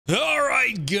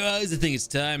Right, guys, I think it's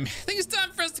time.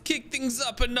 For us to kick things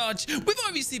up a notch. We've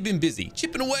obviously been busy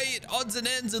chipping away at odds and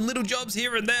ends and little jobs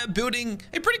here and there, building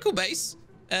a pretty cool base.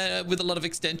 With a lot of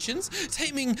extensions,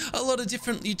 taming a lot of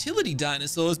different utility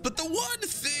dinosaurs, but the one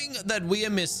thing that we are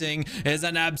missing is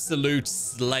an absolute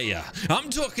slayer. I'm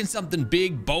talking something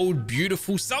big, bold,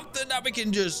 beautiful, something that we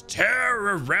can just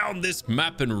tear around this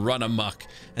map and run amok.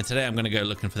 And today I'm gonna go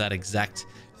looking for that exact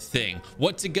thing.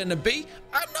 What's it gonna be?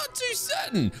 I'm not too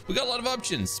certain. We got a lot of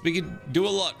options. We could do a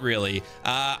lot, really.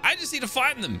 I just need to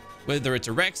find them. Whether it's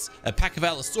a Rex, a pack of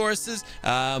Allosauruses,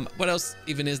 what else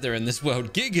even is there in this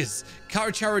world? Gigas,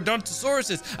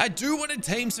 Carcharodontosauruses. I do want to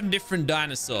tame some different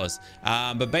dinosaurs.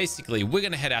 But basically, we're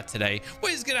gonna head out today.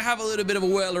 We're just gonna have a little bit of a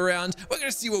whirl around. We're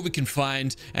gonna see what we can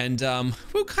find, and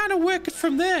we'll kind of work it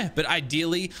from there. But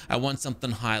ideally, I want something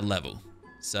high level.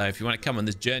 So if you want to come on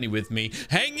this journey with me,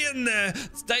 hang in there,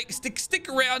 stick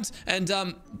around, and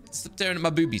stop staring at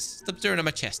my boobies. Stop staring at my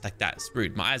chest like that. It's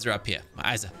rude. My eyes are up here. My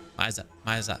eyes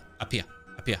are up here,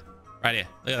 right here.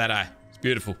 Look at that eye. It's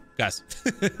beautiful, guys.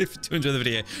 If you do enjoy the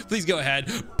video, please go ahead,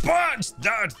 punch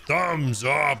that thumbs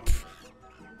up.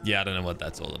 Yeah, I don't know what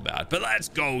that's all about, but let's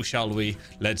go, shall we?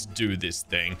 Let's do this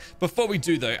thing. Before we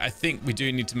do, though, I think we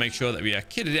do need to make sure that we are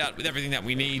kitted out with everything that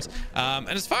we need. And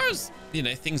as far as, you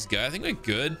know, things go, I think we're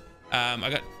good. I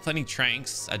got plenty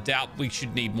tranks. I doubt we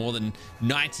should need more than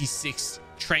 96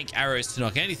 trank arrows to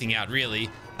knock anything out, really.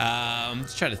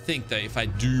 Just trying to think, though, if I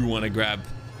do want to grab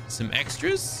some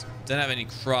extras. Don't have any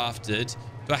crafted.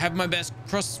 Do I have my best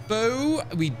crossbow?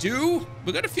 We do.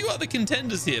 We've got a few other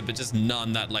contenders here, but just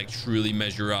none that like truly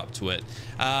measure up to it.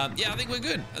 Yeah, I think we're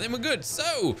good.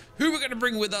 So who we're going to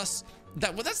bring with us?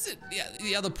 That's it. Yeah,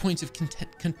 the other point of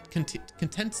contingency.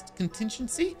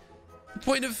 The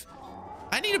point of,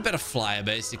 I need a better flyer,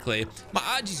 basically. My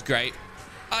Argy's great.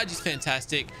 Argy's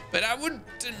fantastic, but I wouldn't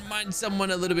mind someone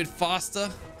a little bit faster.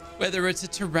 Whether it's a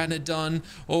Pteranodon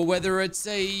or whether it's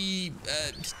a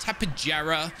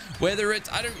Tapejara, whether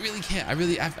it's, I don't really care. I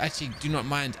actually do not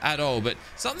mind at all, but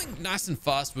something nice and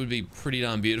fast would be pretty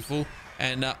darn beautiful.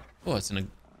 And, oh, it's an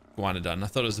Iguanodon. I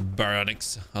thought it was a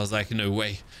Baryonyx. I was like, no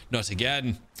way, not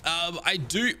again. I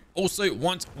do also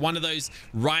want one of those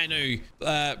rhino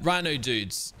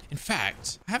dudes. In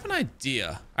fact, I have an idea.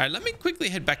 All right, let me quickly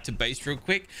head back to base real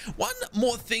quick. One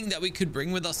more thing that we could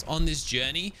bring with us on this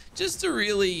journey, just to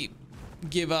really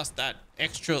give us that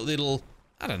extra little,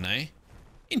 I don't know,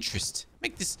 interest.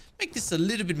 Make this a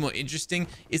little bit more interesting,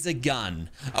 is a gun,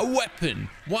 a weapon,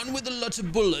 one with a lot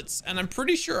of bullets. And I'm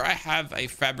pretty sure I have a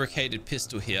fabricated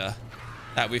pistol here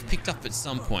that we've picked up at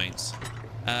some point.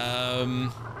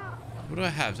 What do I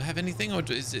have? Do I have anything, or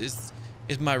is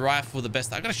my rifle the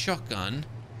best? I got a shotgun.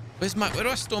 Where do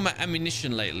I store my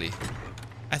ammunition lately?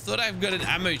 I thought I've got an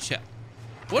ammo chest.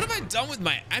 What have I done with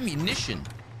my ammunition?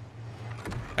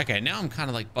 Okay, now I'm kind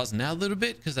of like buzzing out a little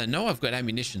bit because I know I've got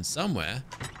ammunition somewhere.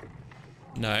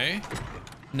 No.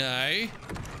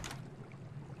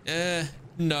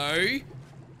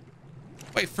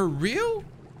 Wait, for real?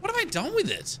 What have I done with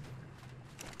it?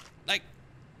 Like,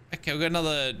 okay, we've got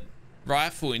another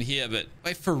rifle in here, but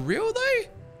wait, for real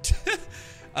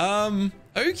though?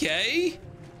 Okay.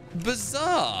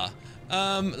 Bizarre.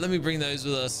 Let me bring those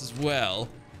with us as well.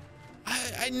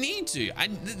 I need to.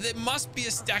 There must be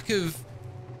a stack of,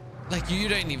 like, you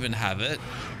don't even have it.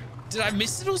 Did I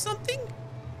miss it or something?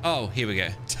 Oh, here we go.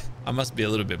 I must be a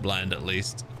little bit blind at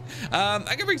least.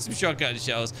 I can bring some shotgun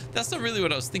shells. That's not really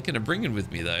what I was thinking of bringing with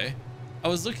me though. I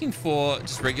was looking for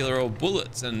just regular old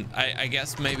bullets, and I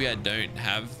guess maybe I don't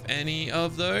have any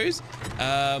of those.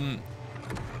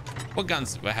 What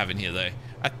guns do I have in here though?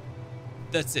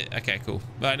 That's it. Okay, cool.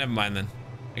 Well, never mind then.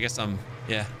 I guess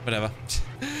yeah, whatever.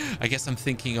 I guess I'm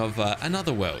thinking of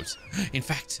another world. In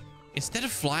fact, instead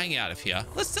of flying out of here,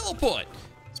 let's teleport.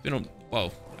 It's been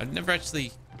whoa, I've never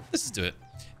actually, let's just do it.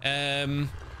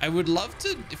 I would love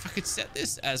to, if I could set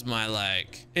this as my,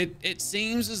 like, it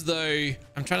seems as though,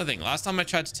 I'm trying to think. Last time I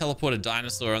tried to teleport a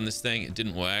dinosaur on this thing, it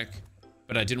didn't work,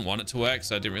 but I didn't want it to work,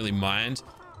 so I didn't really mind.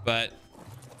 But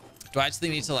do I actually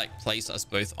need to like place us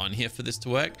both on here for this to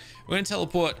work? We're gonna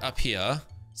teleport up here.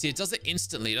 See, it does it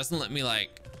instantly. It doesn't let me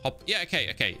like hop. Yeah,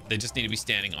 okay. They just need to be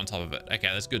standing on top of it. Okay,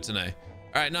 that's good to know. All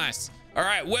right, nice. All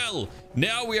right, well,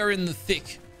 now we are in the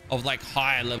thick of like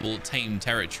higher level tame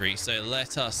territory. So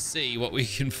let us see what we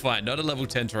can find. Not a level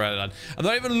 10 Pteranodon. I'm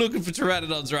not even looking for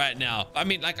Pteranodons right now. I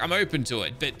mean, like, I'm open to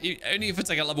it, but only if it's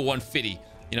like a level 150.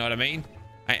 You know what I mean?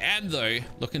 I am though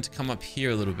looking to come up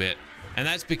here a little bit. And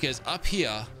that's because up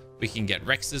here, we can get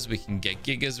Rexes, we can get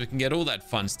Gigas, we can get all that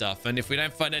fun stuff. And if we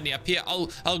don't find any up here,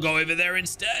 I'll go over there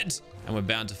instead. And we're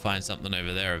bound to find something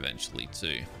over there eventually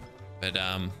too. But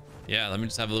Yeah, let me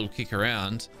just have a little kick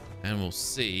around and we'll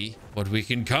see what we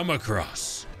can come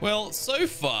across. Well, so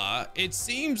far, it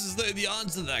seems as though the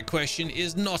answer to that question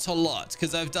is not a lot,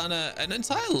 because I've done an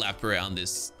entire lap around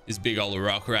this big old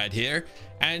rock right here.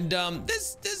 And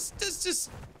there's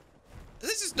just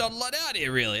not a lot out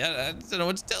here, really. I don't know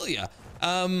what to tell you.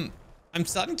 I'm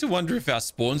starting to wonder if our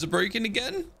spawns are broken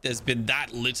again. There's been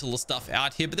that little stuff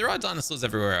out here, but there are dinosaurs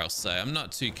everywhere else, so I'm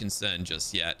not too concerned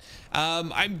just yet.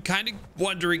 I'm kind of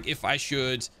wondering if I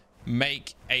should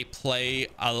make a play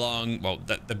along, well,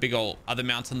 the big old other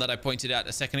mountain that I pointed out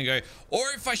a second ago, or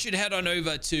if I should head on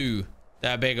over to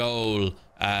that big old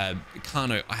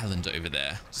Kano Island over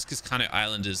there, just because Kano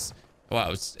Island is, wow,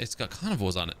 it's got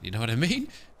carnivores on it, you know what I mean?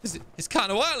 It's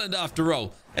Kano Island after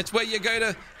all. It's where you go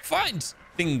to find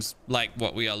things like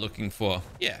what we are looking for.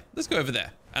 Yeah, let's go over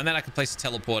there. And then I can place a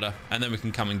teleporter and then we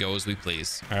can come and go as we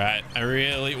please. All right, I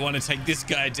really want to take this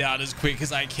guy down as quick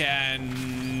as I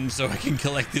can so I can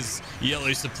collect this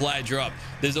yellow supply drop.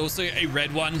 There's also a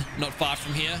red one not far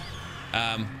from here.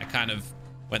 I kind of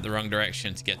went the wrong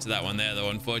direction to get to that one there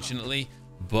though, unfortunately.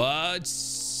 But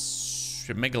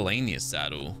a Megalania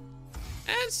saddle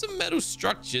and some metal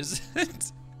structures.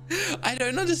 I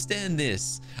don't understand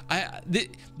this.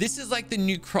 This is like the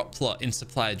new crop plot in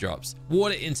supply drops.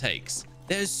 Water intakes.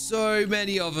 There's so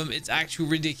many of them. It's actually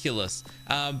ridiculous.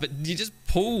 But you just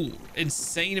pull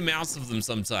insane amounts of them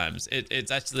sometimes.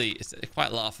 It's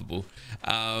quite laughable.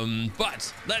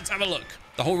 But let's have a look.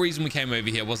 The whole reason we came over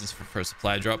here wasn't for a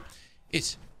supply drop.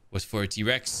 It was for a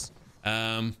T-Rex.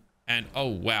 And oh,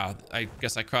 wow. I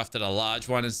guess I crafted a large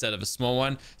one instead of a small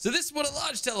one. So this is what a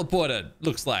large teleporter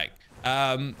looks like.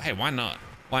 Hey, why not?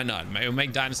 Why not? It'll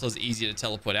make dinosaurs easier to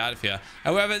teleport out of here.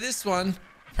 However, this one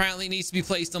apparently needs to be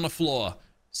placed on a floor.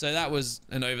 So that was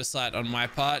an oversight on my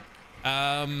part.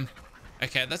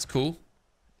 Okay, that's cool.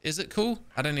 Is it cool?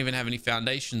 I don't even have any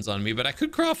foundations on me, but I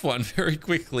could craft one very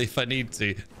quickly if I need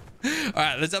to. All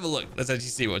right, let's have a look. Let's actually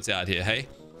see what's out here, hey?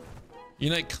 You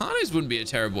know, Carnos wouldn't be a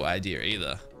terrible idea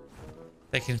either.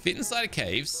 They can fit inside of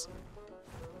caves.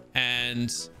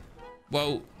 And,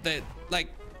 well, they're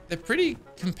pretty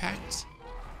compact.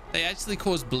 They actually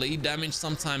cause bleed damage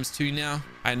sometimes too now.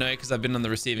 I know because I've been on the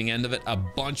receiving end of it a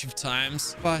bunch of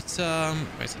times. But,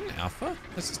 wait, is that an alpha?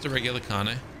 That's just a regular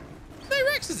Kano. No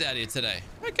Rexes out here today.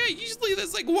 Okay, usually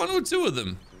there's like 1 or 2 of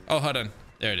them. Oh, hold on.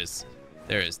 There it is.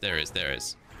 There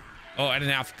is. Oh, and an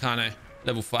alpha Kano.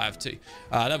 Level 5 too.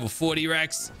 Level 40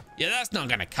 Rex. Yeah, that's not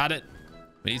gonna cut it.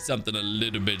 We need something a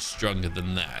little bit stronger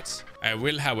than that. I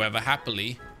will, however,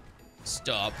 happily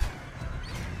stop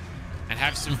and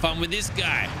have some fun with this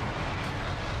guy.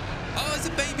 Oh, it's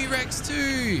a baby Rex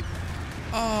too.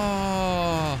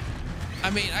 Oh, I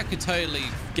mean, I could totally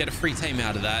get a free tame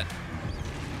out of that,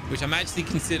 which I'm actually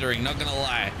considering, not gonna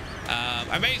lie.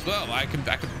 I may as well. I could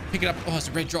pick it up. Oh, it's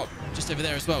a red drop just over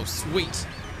there as well. Sweet.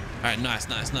 All right, nice.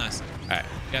 All right,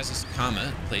 guys, just calm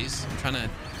it, please. I'm trying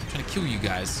to kill you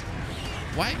guys.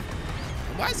 Why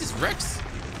is this Rex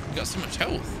got so much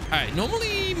health? All right,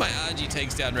 normally my RG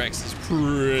takes down Rexes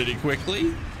pretty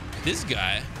quickly. This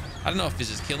guy, I don't know if he's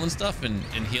just killing stuff and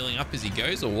healing up as he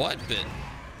goes or what, but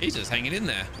he's just hanging in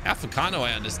there. Alpha Kano,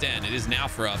 I understand. It is an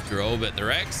alpha after all, but the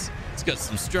Rex, it's got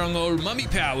some strong old mummy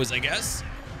powers, I guess.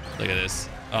 Look at this.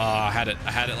 Oh, I had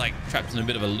it like trapped in a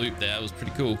bit of a loop there. It was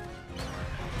pretty cool.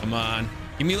 Come on.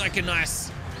 Give me like a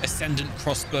nice ascendant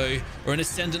crossbow or an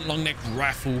ascendant long neck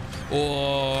rifle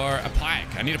or a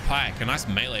pike. I need a pike. A nice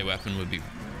melee weapon would be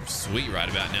sweet right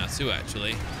about now too,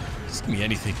 actually. Just give me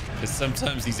anything, because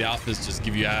sometimes these alphas just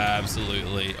give you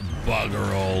absolutely a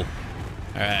bugger all. All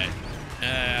right,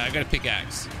 I got a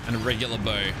pickaxe and a regular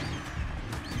bow.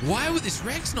 Why would this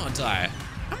Rex not die?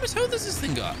 How much health does this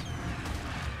thing got?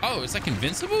 Oh, it's like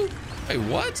invincible? Wait,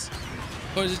 what?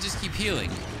 Or does it just keep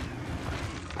healing?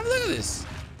 Have a look at this.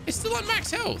 It's still on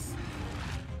max health.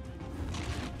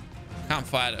 Can't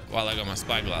fight it while I got my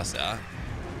spyglass out.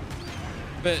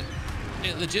 But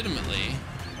it legitimately,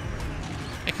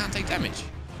 it can't take damage.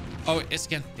 Oh, yes,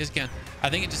 it can. I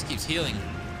think it just keeps healing.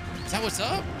 Is that what's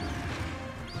up?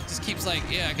 It just keeps like,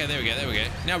 yeah, okay, there we go.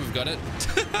 Now we've got it.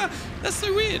 That's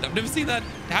so weird. I've never seen that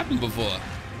happen before.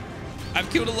 I've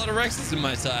killed a lot of Rexes in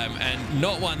my time and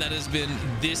not one that has been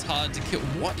this hard to kill.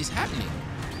 What is happening?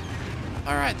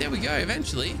 All right, there we go.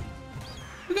 Eventually,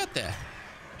 we got there.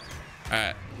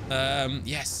 All right.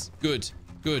 Yes. Good.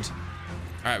 All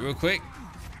right, real quick.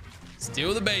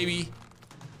 Steal the baby.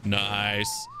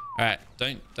 Nice. All right.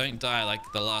 Don't die like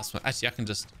the last one. Actually, I'm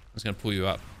just gonna pull you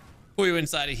up. Pull you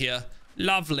inside of here.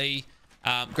 Lovely.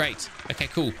 Great. Okay,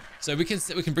 cool. So we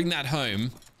can bring that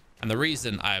home. And the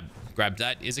reason I grabbed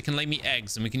that is it can lay me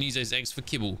eggs and we can use those eggs for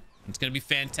kibble. It's going to be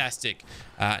fantastic.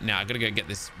 Now, I got to go get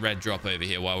this red drop over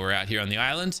here while we're out here on the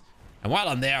island. And while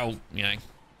I'm there, I'll, you know,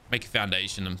 make a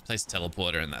foundation and place a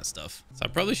teleporter and that stuff. So I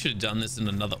probably should have done this in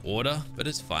another order, but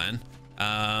it's fine.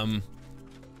 I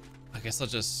guess I'll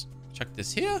just chuck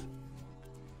this here.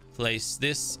 Place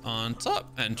this on top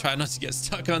and try not to get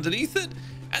stuck underneath it.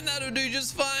 And that'll do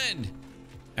just fine.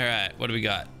 All right, what do we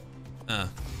got? I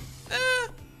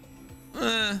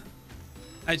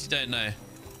actually don't know.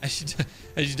 I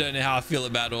actually don't know how I feel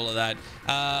about all of that.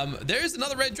 There is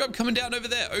another red drop coming down over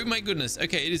there. Oh my goodness.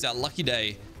 Okay, it is our lucky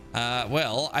day.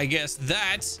 Well, I guess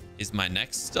that is my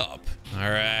next stop. All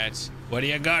right, what do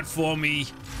you got for me?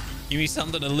 Give me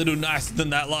something a little nicer than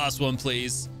that last one,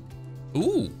 please.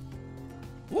 Ooh.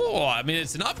 Oh, I mean,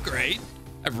 it's an upgrade.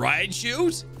 A riot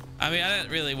shield. I mean, I don't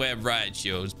really wear riot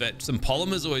shields, but some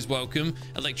polymers always welcome.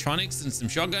 Electronics and some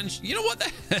shotguns. You know what?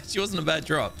 That actually wasn't a bad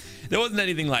drop. There wasn't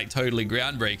anything like totally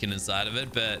groundbreaking inside of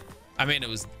it, but I mean, it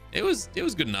was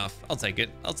good enough. I'll take it.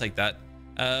 I'll take that.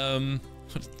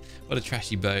 What a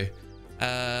trashy bow.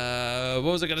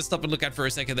 What was I gonna stop and look at for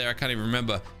a second there? I can't even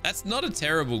remember. That's not a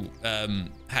terrible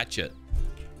hatchet,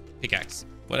 pickaxe,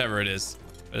 whatever it is,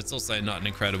 but it's also not an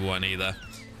incredible one either.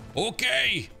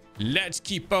 Okay, let's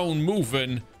keep on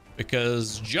moving.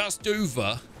 Because just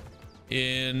over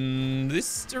in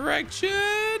this direction,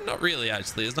 not really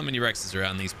actually, there's not many Rexes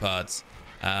around these parts.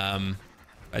 I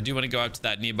do want to go up to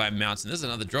that nearby mountain. There's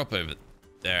another drop over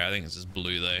there. I think it's just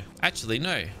blue though. Actually,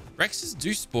 no, Rexes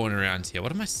do spawn around here.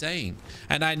 What am I saying?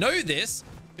 And I know this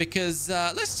because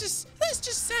let's just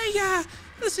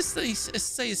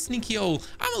say a sneaky old,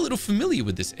 I'm a little familiar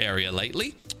with this area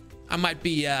lately. I might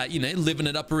be you know, living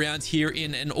it up around here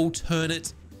in an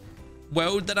alternate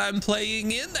world that I'm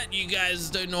playing in that you guys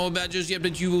don't know about just yet,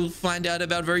 but you will find out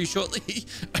about very shortly.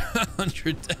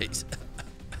 100 days.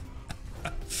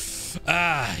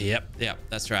 Yep,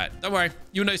 that's right. Don't worry,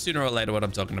 you'll know sooner or later what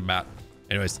I'm talking about.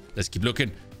 Anyways, let's keep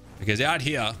looking, because out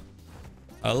here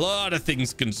a lot of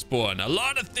things can spawn, a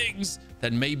lot of things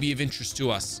that may be of interest to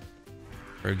us.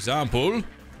 For example,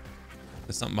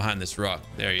 there's something behind this rock.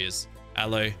 There he is.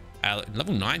 Aloe,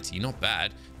 level 90, not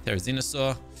bad.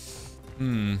 Therizinosaur.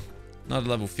 Not a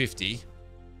level 50,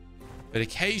 but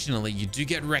occasionally you do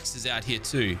get Rexes out here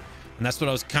too, and that's what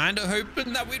I was kind of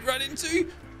hoping that we'd run into,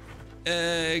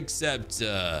 except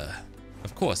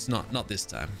of course not this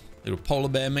time. Little polar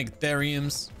bear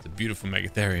megatheriums. It's a beautiful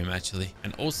megatherium actually,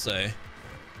 and also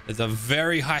there's a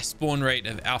very high spawn rate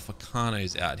of alpha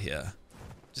carnos out here,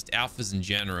 just alphas in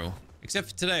general,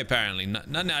 except for today apparently.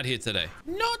 None out here today.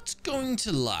 Not going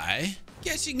to lie,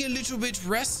 getting a little bit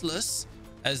restless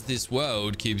as this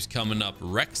world keeps coming up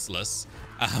Rexless.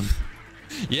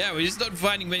 Yeah, we're just not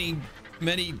finding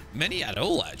many at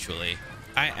all, actually.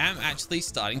 I am actually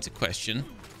starting to question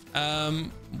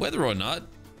whether or not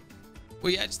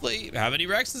we actually have any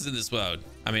Rexes in this world.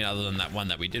 I mean, other than that one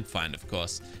that we did find, of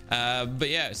course. But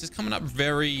yeah, it's just coming up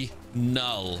very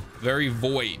null, very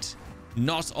void.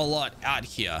 Not a lot out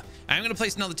here. I'm going to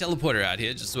place another teleporter out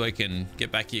here just so I can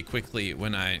get back here quickly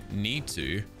when I need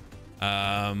to.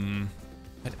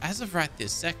 But as of right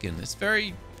this second, it's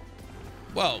very,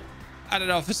 well, I don't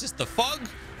know if it's just the fog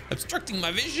obstructing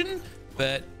my vision,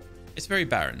 but it's very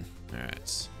barren. All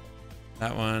right,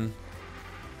 that one,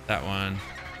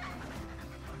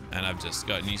 and I've just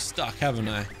gotten you stuck, haven't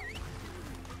I?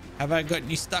 Have I gotten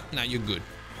you stuck? No, you're good.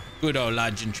 Good old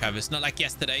Legend Travis, not like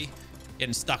yesterday,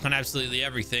 getting stuck on absolutely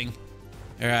everything.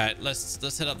 All right,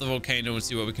 let's head up the volcano and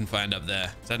see what we can find up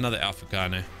there. Is that another alpha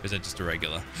carno? Or is that just a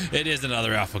regular? It is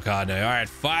another alpha carno. All right,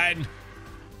 fine.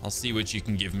 I'll see what you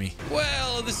can give me.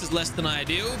 Well, this is less than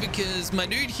ideal because my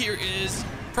dude here is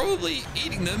probably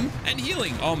eating them and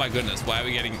healing. Oh my goodness, why are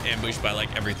we getting ambushed by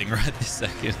like everything right this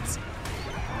second?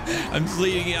 I'm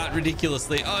bleeding out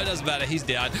ridiculously. Oh, it doesn't matter, he's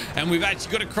down. And we've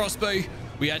actually got a crossbow.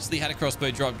 We actually had a crossbow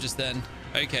drop just then.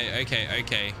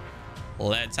 Okay.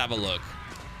 Let's have a look.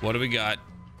 What do we got?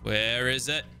 Where is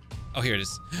it? Oh, here it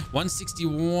is.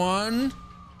 161.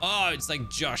 Oh, it's like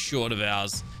just short of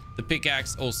ours. The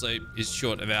pickaxe also is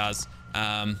short of ours.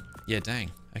 Yeah, dang.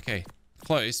 Okay,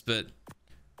 close, but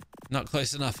not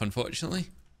close enough, unfortunately.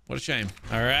 What a shame.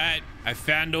 All right, I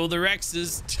found all the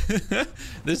Rexes.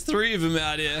 There's 3 of them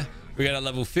out here. We got a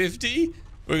level 50,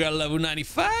 we got a level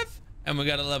 95, and we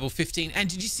got a level 15. And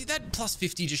did you see that plus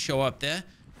 50 just show up there?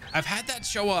 I've had that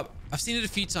show up. I've seen it a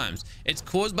few times. It's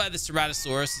caused by the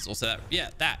Ceratosaurus. It's also that.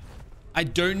 Yeah, that. I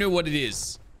don't know what it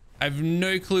is. I have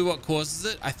no clue what causes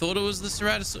it. I thought it was the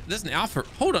Ceratosaurus. There's an alpha.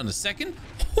 Hold on a second.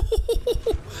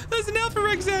 There's an alpha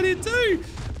Rex out here too.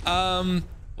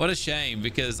 What a shame,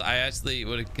 because I actually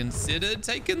would have considered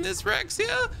taking this Rex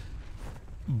here.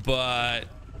 But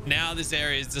Now this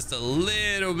area is just a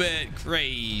little bit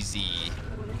crazy.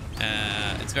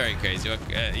 It's very crazy.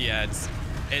 Yeah,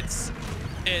 it's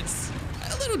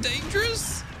a little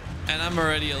dangerous, and I'm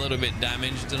already a little bit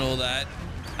damaged and all that.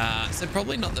 So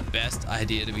probably not the best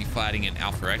idea to be fighting an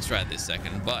Alpha X right this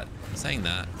second. But saying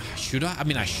that, should I? I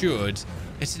mean, I should.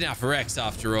 It's an Alpha X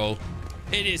after all.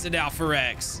 It is an Alpha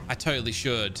X. I totally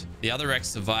should. The other X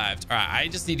survived. All right, I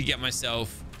just need to get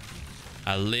myself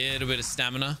a little bit of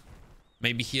stamina.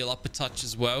 Maybe heal up a touch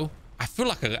as well. I feel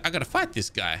like I gotta fight this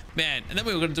guy, man. And then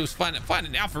what we're gonna do is find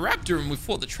an Alpha Raptor, and we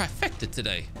fought the trifecta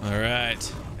today. All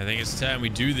right, I think it's time we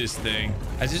do this thing.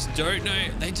 I just don't know.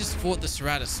 They just fought the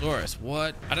Ceratosaurus.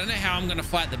 What? I don't know how I'm gonna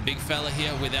fight the big fella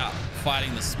here without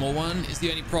fighting the small one is the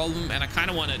only problem. And I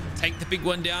kind of want to take the big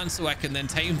one down so I can then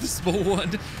tame the small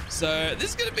one. So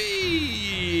this is gonna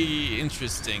be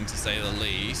interesting to say the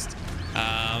least.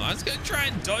 I'm just gonna try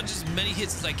and dodge as many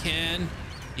hits as I can,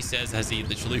 he says as he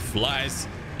literally flies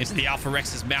into the Alpha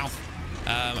Rex's mouth.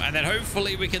 And then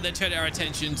hopefully we can then turn our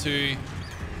attention to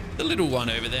the little one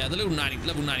over there, the little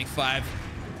level 95.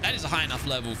 That is a high enough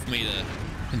level for me to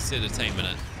consider taming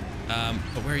it.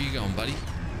 But where are you going, buddy?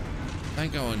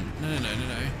 Don't go on. No.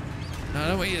 No, I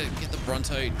don't want you to get the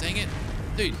Bronto. Dang it.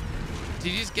 Dude,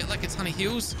 did you just get like a ton of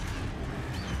heals?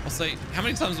 I'll say, how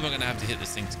many times am I going to have to hit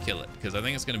this thing to kill it? Because I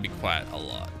think it's going to be quite a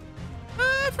lot.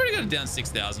 I've already got it down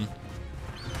 6,000.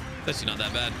 It's actually not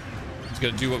that bad. I'm just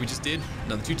gonna do what we just did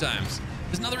another 2 times.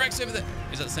 There's another Rex over there.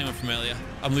 Is that the same one from earlier?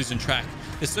 I'm losing track.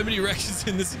 There's so many Rexes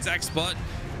in this exact spot.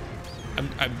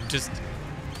 I'm just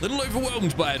a little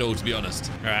overwhelmed by it all, to be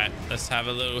honest. All right, let's have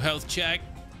a little health check.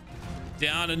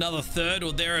 Down another third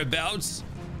or thereabouts.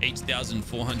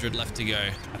 8,400 left to go.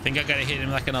 I think I gotta hit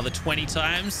him like another 20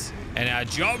 times, and our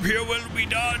job here will be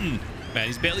done. Man,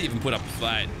 he's barely even put up a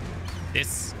fight.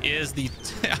 This is the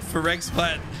Alpha Rex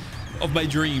fight of my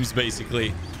dreams,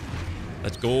 basically.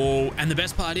 Let's go. And the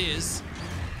best part is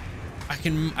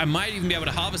I might even be able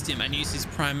to harvest him and use his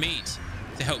prime meat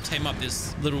to help tame up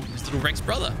this little Rex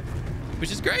brother,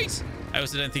 which is great. I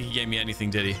also don't think he gave me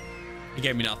anything, did he? He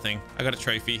gave me nothing. I got a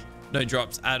trophy. No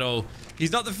drops at all.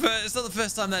 He's not the first. It's not the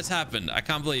first time that's happened. I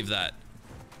can't believe that.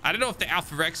 I don't know if the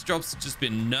Alpha Rex drops have just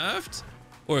been nerfed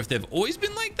or if they've always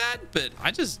been like that, but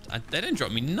they don't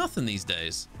drop me nothing these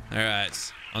days. All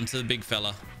right, onto the big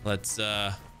fella. Let's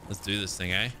do this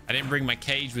thing, eh? I didn't bring my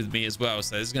cage with me as well,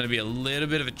 so this is going to be a little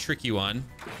bit of a tricky one.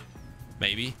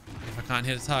 Maybe, if I can't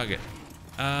hit a target.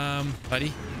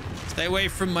 Buddy, stay away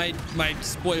from my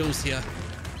spoils here.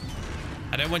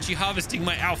 I don't want you harvesting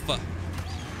my alpha.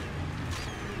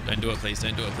 Don't do it, please.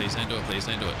 Don't do it, please. Don't do it, please.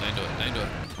 Don't do it. Don't do it. Don't do it.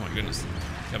 Oh my goodness.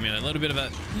 Got me in a little bit of a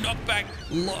knockback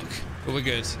lock, but we're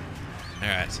good. All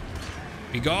right.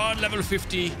 Be gone, level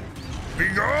 50. Be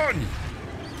gone.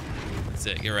 That's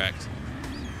it. Get wrecked.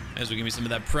 As well give me some of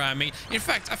that prime meat. In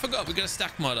fact, I forgot we got a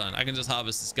stack mod on. I can just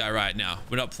harvest this guy right now.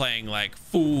 We're not playing like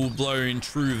full-blown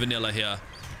true vanilla here.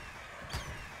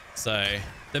 So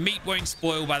the meat won't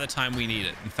spoil by the time we need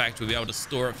it. In fact, we'll be able to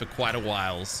store it for quite a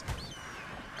while.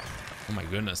 Oh my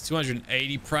goodness,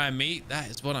 280 prime meat. That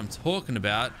is what I'm talking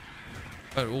about.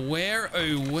 But where,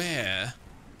 oh where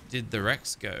did the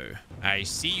Rex go? I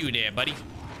see you there, buddy.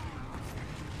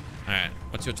 All right,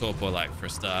 what's your torpor like for a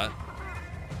start?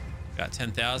 About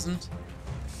 10,000.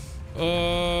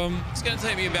 It's gonna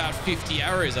take me about 50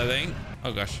 arrows, I think.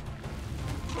 Oh gosh.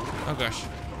 Oh gosh.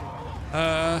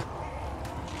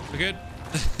 We're good.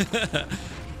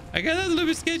 Okay, that's a little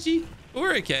bit sketchy, but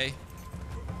we're okay.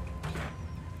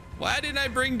 Why didn't I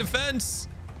bring defense?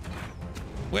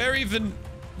 Where did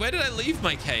I leave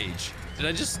my cage? Did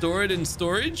I just store it in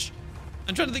storage?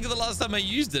 I'm trying to think of the last time I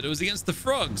used it. It was against the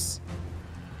frogs.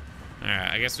 All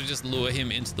right, I guess we'll just lure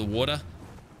him into the water.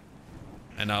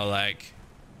 And I'll like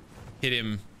hit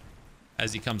him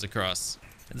as he comes across.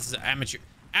 And this is an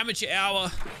amateur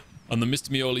hour on the Mr.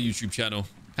 Mioli YouTube channel.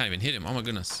 Can't even hit him. Oh my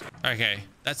goodness. Okay,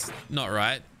 that's not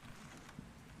right.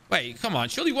 Wait, come on.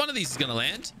 Surely one of these is gonna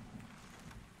land.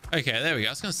 Okay, there we go.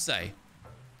 I was gonna say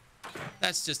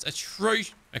that's just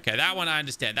atrocious. Okay, that one I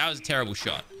understand. That was a terrible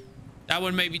shot. That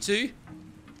one maybe too.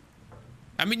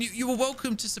 I mean, you were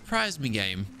welcome to surprise me,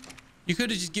 game. You could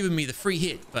have just given me the free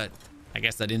hit, but I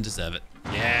guess I didn't deserve it.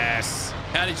 Yes.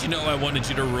 How did you know I wanted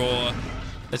you to roar?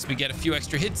 Let's me get a few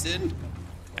extra hits in.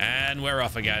 And we're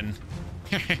off again.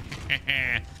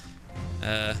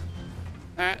 All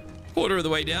right. Quarter of the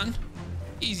way down.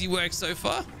 Easy work so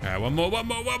far. All right. One more.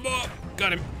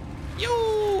 Got him. Yo.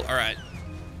 All right.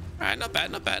 All right. Not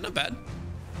bad.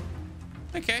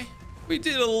 Okay. We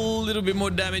did a little bit more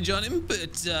damage on him,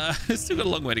 but still got a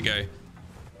long way to go.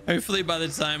 Hopefully by the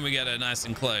time we get it nice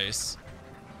and close,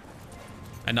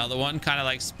 Another one kind of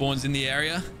like spawns in the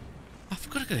area. I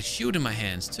forgot I got a shield in my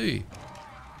hands too.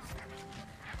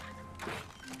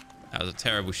 That was a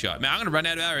terrible shot. Man, I'm going to run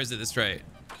out of arrows at this rate.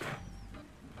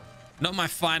 Not my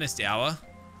finest hour.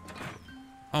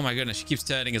 Oh my goodness, she keeps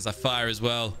turning as I fire as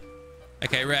well.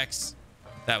 Okay, Rex.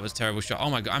 That was a terrible shot. Oh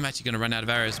my god, I'm actually going to run out of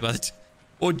arrows by the time.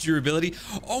 Or durability.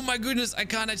 Oh my goodness, I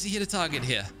can't actually hit a target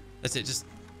here. That's it, just...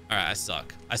 Alright, I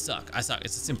suck. I suck. I suck.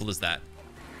 It's as simple as that.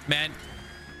 Man,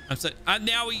 I'm so...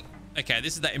 now we... Okay,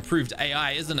 this is that improved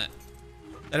AI, isn't it?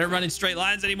 They don't run in straight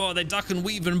lines anymore. They duck and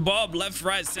weave and bob left,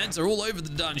 right, center, all over the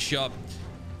darn shop.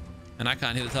 And I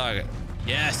can't hit a target.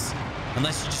 Yes.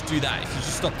 Unless you just do that. If you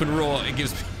just stop and roar, it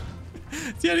gives me...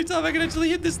 It's the only time I can actually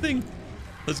hit this thing.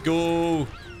 Let's go. All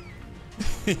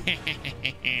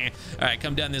right,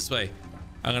 come down this way.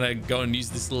 I'm going to go and use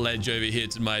this ledge over here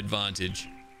to my advantage.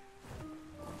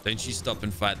 Don't you stop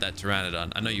and fight that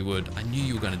Pteranodon. I know you would. I knew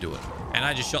you were going to do it. And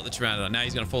I just shot the Pteranodon. Now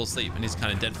he's going to fall asleep and he's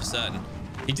kind of dead for certain.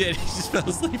 He did. He just fell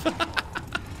asleep.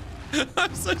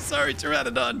 I'm so sorry,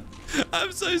 Pteranodon.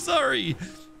 I'm so sorry.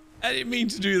 I didn't mean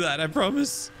to do that. I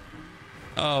promise.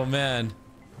 Oh, man.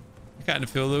 I kind of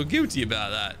feel a little guilty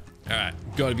about that. All right.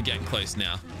 Got to be getting close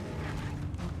now. All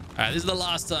right. This is the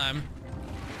last time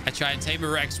I try and tame a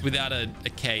Rex without a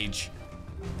cage.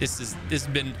 This has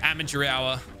been amateur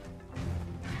hour.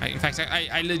 In fact,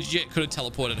 I legit could have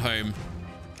teleported home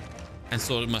and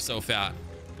sorted myself out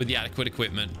with the adequate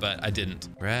equipment, but I didn't.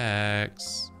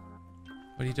 Rex,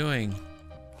 what are you doing?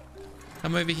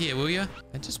 Come over here, will you?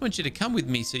 I just want you to come with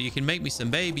me so you can make me some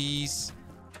babies.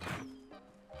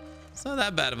 It's not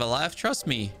that bad of a life, trust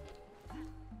me.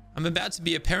 I'm about to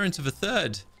be a parent of a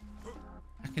third.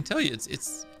 I can tell you,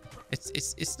 it's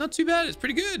not too bad. It's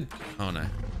pretty good. Oh no.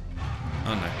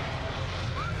 Oh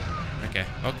no. Okay.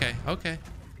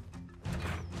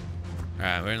 All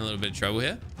right, we're in a little bit of trouble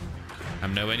here.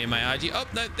 I'm nowhere near my RG. Oh,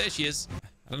 no, there she is.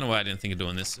 I don't know why I didn't think of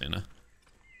doing this sooner.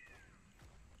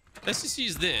 Let's just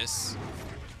use this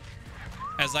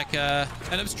as like an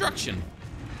obstruction.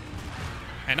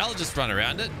 And I'll just run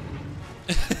around it.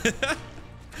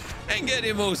 And get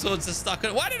him all sorts of stuck on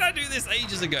it. Why did I do this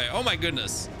ages ago? Oh my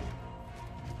goodness.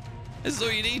 This is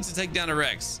all you need to take down a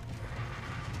Rex.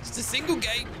 Just a single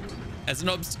gate as an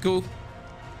obstacle.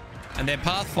 And their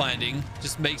pathfinding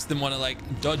just makes them want to like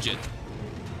dodge it.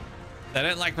 They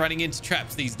don't like running into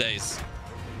traps these days.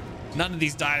 None of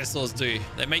these dinosaurs do.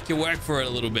 They make you work for it a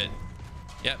little bit.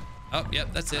 Yep. Oh,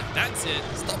 yep. That's it. That's it.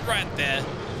 Stop right there.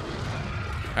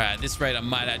 All right. At this rate, I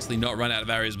might actually not run out of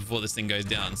arrows before this thing goes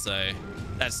down. So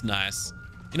that's nice.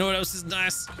 You know what else is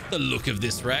nice? The look of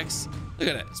this Rex. Look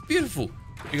at it. It's beautiful.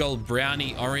 Big old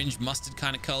brownie, orange, mustard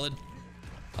kind of colored.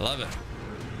 I love it.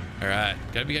 All right.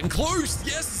 Gotta be getting close.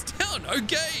 Yes, it's down.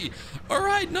 Okay. All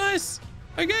right. Nice.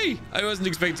 Okay. I wasn't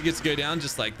expecting it to go down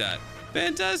just like that.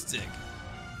 Fantastic.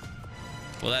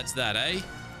 Well, that's that, eh?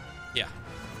 Yeah.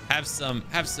 Have some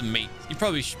meat. You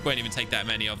probably won't even take that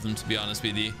many of them, to be honest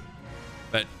with you.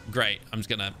 But great. I'm just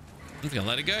gonna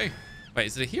let it go. Wait,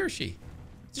 is it a he or she?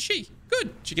 It's a she.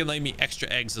 Good. She can lay me extra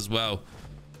eggs as well.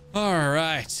 All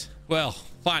right. Well,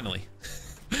 finally.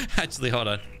 Actually, hold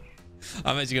on.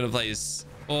 I'm actually gonna play this.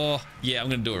 Oh, yeah, I'm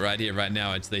gonna do it right here, right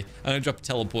now, actually. I'm gonna drop a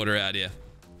teleporter out here.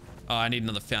 Oh, I need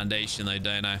another foundation though,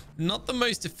 don't I? Not the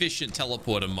most efficient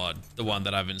teleporter mod, the one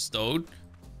that I've installed.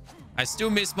 I still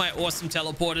miss my awesome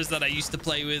teleporters that I used to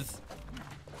play with.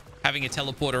 Having a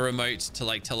teleporter remote to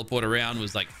like teleport around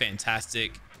was like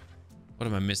fantastic. What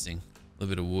am I missing? A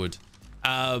little bit of wood.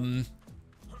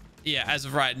 Yeah, as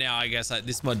of right now, I guess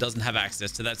this mod doesn't have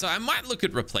access to that. So I might look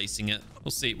at replacing it.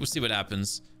 We'll see. We'll see what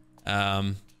happens.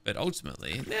 But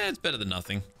ultimately, yeah, it's better than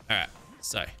nothing. All right.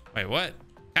 So, wait, what?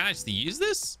 Can I actually use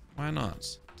this? Why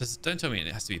not? Don't tell me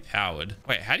it has to be powered.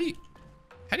 Wait, how do you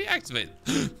activate?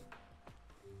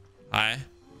 Hi.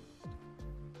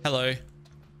 Hello.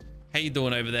 How you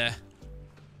doing over there?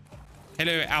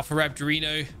 Hello, Alpha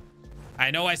Raptorino.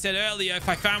 I know I said earlier if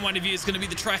I found one of you, it's going to be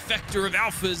the trifecta of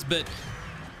alphas, but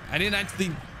I didn't actually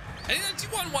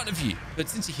want one of you. But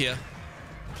since you're here,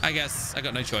 I guess I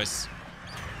got no choice.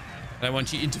 I don't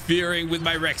want you interfering with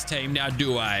my Rex team now,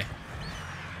 do I?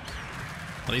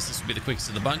 At least this will be the quickest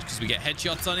of the bunch because we get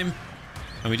headshots on him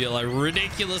and we deal a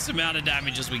ridiculous amount of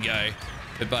damage as we go.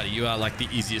 But buddy, you are like the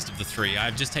easiest of the three.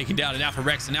 I've just taken down an Alpha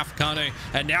Rex, an Alpha Carno,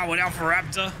 and now an Alpha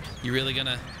Raptor. You really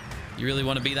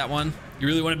want to be that one? You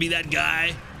really want to be that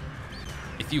guy?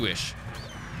 If you wish.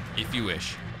 If you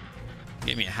wish.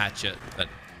 Give me a hatchet, but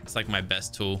it's like my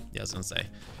best tool. Yeah, I was gonna say.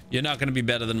 You're not gonna be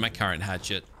better than my current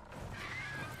hatchet.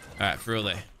 All right, for real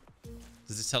there.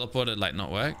 Does this teleporter like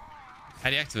not work? How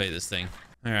do you activate this thing?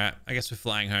 All right, I guess we're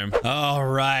flying home. All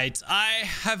right, I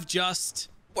have just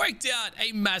worked out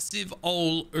a massive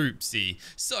old oopsie.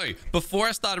 So before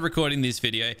I started recording this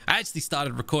video, I actually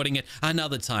started recording it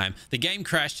another time. The game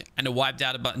crashed and it wiped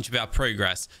out a bunch of our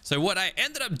progress. So what I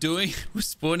ended up doing was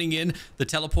spawning in the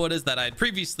teleporters that I had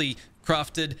previously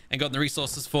crafted and gotten the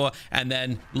resources for and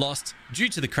then lost due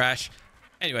to the crash.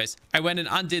 Anyways, I went and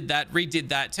undid that, redid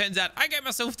that. Turns out I gave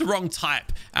myself the wrong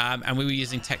type and we were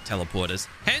using tech teleporters.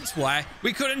 Hence why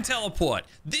we couldn't teleport.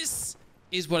 This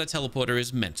is what a teleporter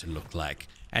is meant to look like.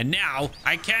 And now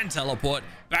I can teleport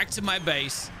back to my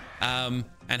base. And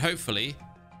hopefully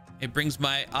it brings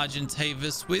my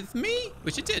Argentavis with me,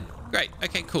 which it did. Great.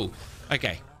 Okay, cool.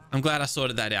 Okay. I'm glad I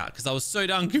sorted that out because I was so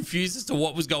darn confused as to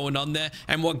what was going on there.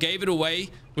 And what gave it away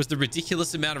was the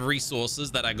ridiculous amount of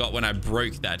resources that I got when I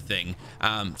broke that thing. So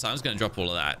I'm just going to drop all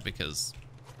of that because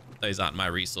those aren't my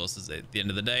resources at the end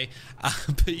of the day.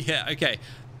 But yeah, okay.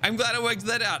 I'm glad I worked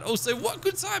that out. Also, what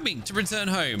good timing to return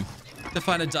home to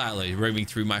find a dialo roaming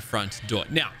through my front door.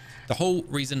 Now, the whole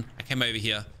reason I came over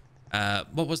here,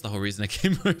 what was the whole reason I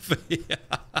came over here?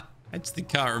 I just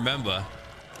can't remember.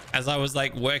 As I was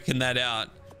like working out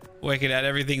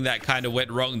everything that kind of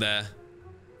went wrong there.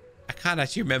 I can't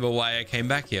actually remember why I came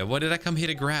back here. What did I come here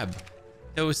to grab?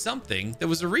 There was something. There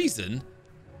was a reason.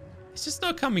 It's just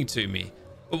not coming to me.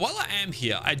 But while I am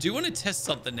here, I do want to test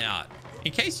something out.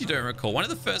 In case you don't recall, one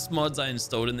of the first mods I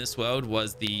installed in this world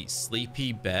was the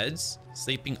sleepy beds.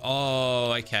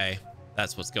 Oh, okay.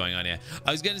 That's what's going on here.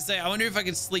 I was going to say, I wonder if I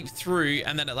could sleep through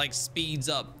and then it like speeds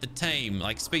up the tame,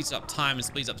 like speeds up time and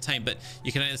speeds up tame, but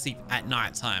you can only sleep at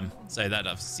night time. So that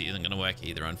obviously isn't going to work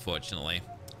either, unfortunately.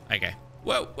 Okay.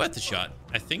 Well, worth a shot.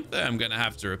 I think that I'm going to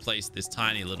have to replace this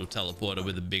tiny little teleporter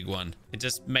with a big one. It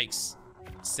just makes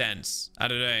sense. I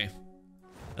don't know.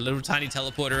 A little tiny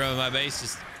teleporter over my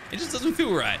base it just doesn't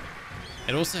feel right.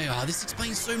 And also, oh, this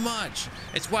explains so much.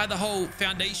 It's why the whole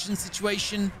foundation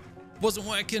situation wasn't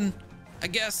working, I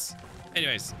guess.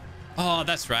 Anyways, oh,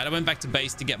 that's right. I went back to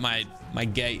base to get my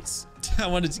gates. I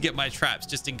wanted to get my traps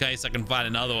just in case I can find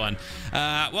another one.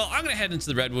 Well, I'm going to head into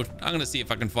the redwood. I'm going to see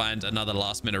if I can find another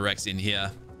last minute Rex in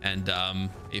here. And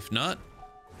if not,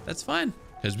 that's fine.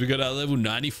 Because we got our level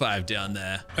 95 down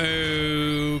there.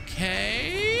 Okay.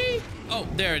 Oh,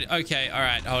 there it is. Okay. All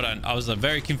right. Hold on. I was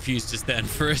very confused just then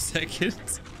for a second.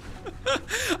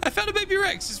 I found a baby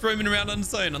Rex just roaming around on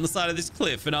its own on the side of this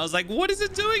cliff. And I was like, what is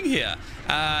it doing here?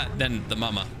 Then the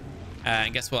mama.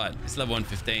 And guess what? It's level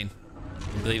 115.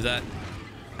 Can you believe that?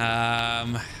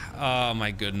 Oh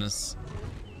my goodness.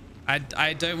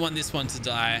 I don't want this one to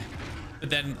die.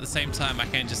 But then at the same time, I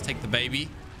can't just take the baby.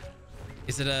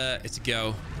 It's a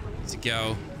girl. It's a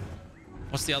girl.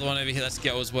 What's the other one over here? That's a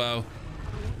girl as well.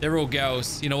 They're all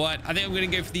girls. You know what? I think I'm gonna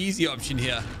go for the easy option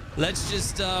here. Let's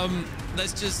just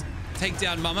take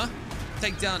down mama.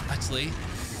 Take down, actually,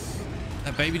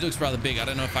 that baby looks rather big. I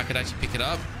don't know if I could actually pick it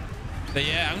up. But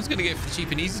yeah, I'm just gonna go for the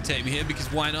cheap and easy tame here because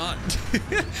why not?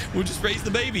 We'll just raise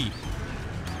the baby.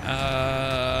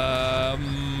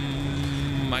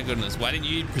 My goodness, why didn't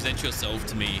you present yourself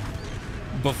to me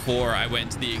before I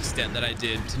went to the extent that I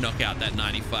did to knock out that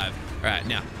 95? All right,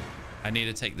 now I need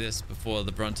to take this before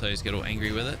the Brontos get all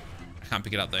angry with it. I can't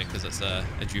pick it up though because it's a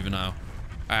juvenile.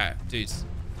 All right, dudes,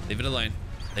 leave it alone.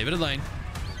 Leave it alone.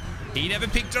 He never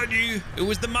picked on you. It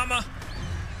was the mama.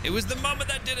 It was the mama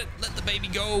that did it. Let the baby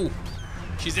go.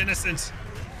 She's innocent.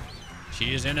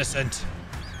 She is innocent.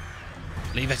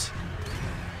 Leave it.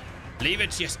 Leave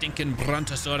it, you stinking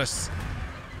Brontosaurus.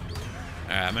 All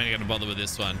right, I'm only going to bother with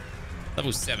this one.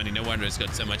 Level 70. No wonder it's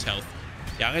got so much health.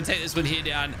 Yeah, I'm going to take this one here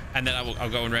down, and then I'll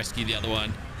go and rescue the other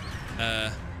one.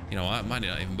 You know what? I might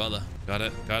not even bother. Got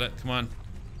it. Got it. Come on.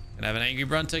 Gonna have an angry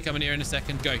Bronto coming here in a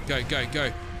second. Go, go, go,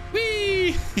 go.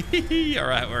 Whee! All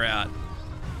right, we're out.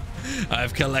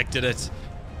 I've collected it.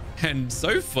 And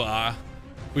so far,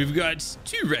 we've got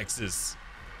 2 Rexes.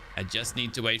 I just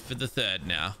need to wait for the 3rd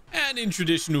now. And in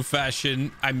traditional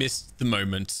fashion, I missed the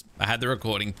moment. I had the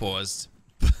recording paused.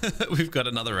 We've got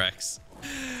another Rex.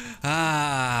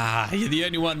 You're the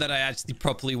only one that I actually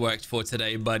properly worked for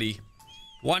today, buddy.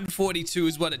 142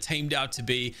 is what it tamed out to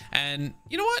be. And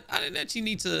you know what? I didn't actually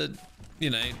need to, you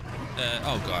know,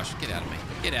 oh gosh, get out of me.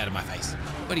 Get out of my face.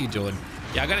 What are you doing?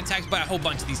 Yeah, I got attacked by a whole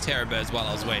bunch of these terror birds while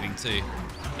I was waiting too.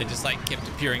 They just like kept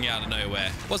appearing out of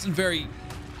nowhere. Wasn't very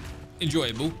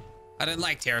enjoyable. I don't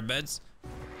like terror birds.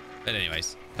 But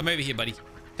anyways, come over here, buddy.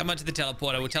 Come onto the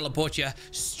teleporter. We'll teleport you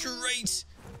straight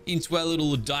into our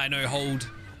little dino hold.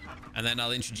 And then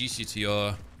I'll introduce you to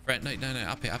your friend. No,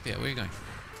 up here, up here. Where are you going?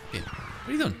 Here. What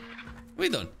are you doing? What are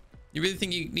you doing? You really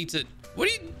think you need to... What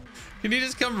are you... Can you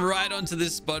just come right onto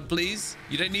this spot, please?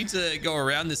 You don't need to go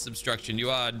around this obstruction. You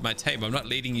are my tame. I'm not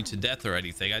leading you to death or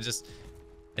anything.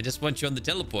 I just want you on the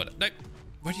teleporter. No,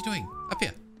 what are you doing? Up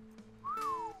here.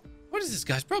 What is this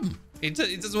guy's problem? He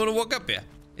doesn't want to walk up here.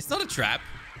 It's not a trap.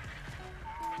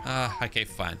 Okay,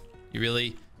 fine. You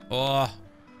really... Oh,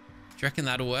 do you reckon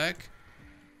that'll work?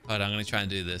 Hold on, I'm going to try and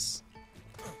do this.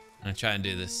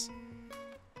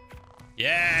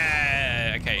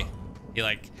 Yeah! Okay. He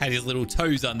like had his little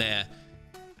toes on there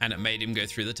and it made him go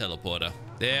through the teleporter.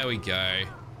 There we go.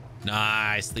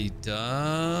 Nicely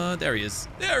done. There he is.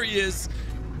 There he is.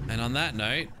 And on that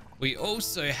note, we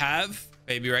also have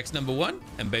Baby Rex number 1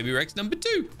 and Baby Rex number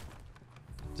 2.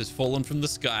 Just fallen from the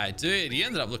sky. Dude, he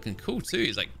ended up looking cool too.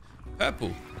 He's like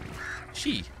purple.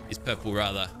 She is purple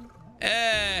rather.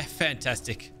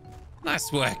 Fantastic.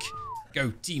 Nice work.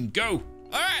 Go team, go.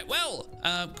 All right, well,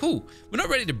 cool. We're not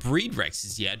ready to breed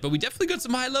Rexes yet, but we definitely got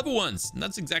some high level ones. And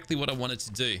that's exactly what I wanted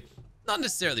to do. Not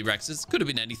necessarily Rexes, could have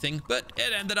been anything, but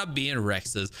it ended up being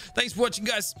Rexes. Thanks for watching,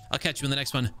 guys. I'll catch you in the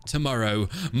next one tomorrow.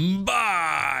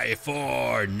 Bye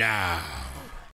for now.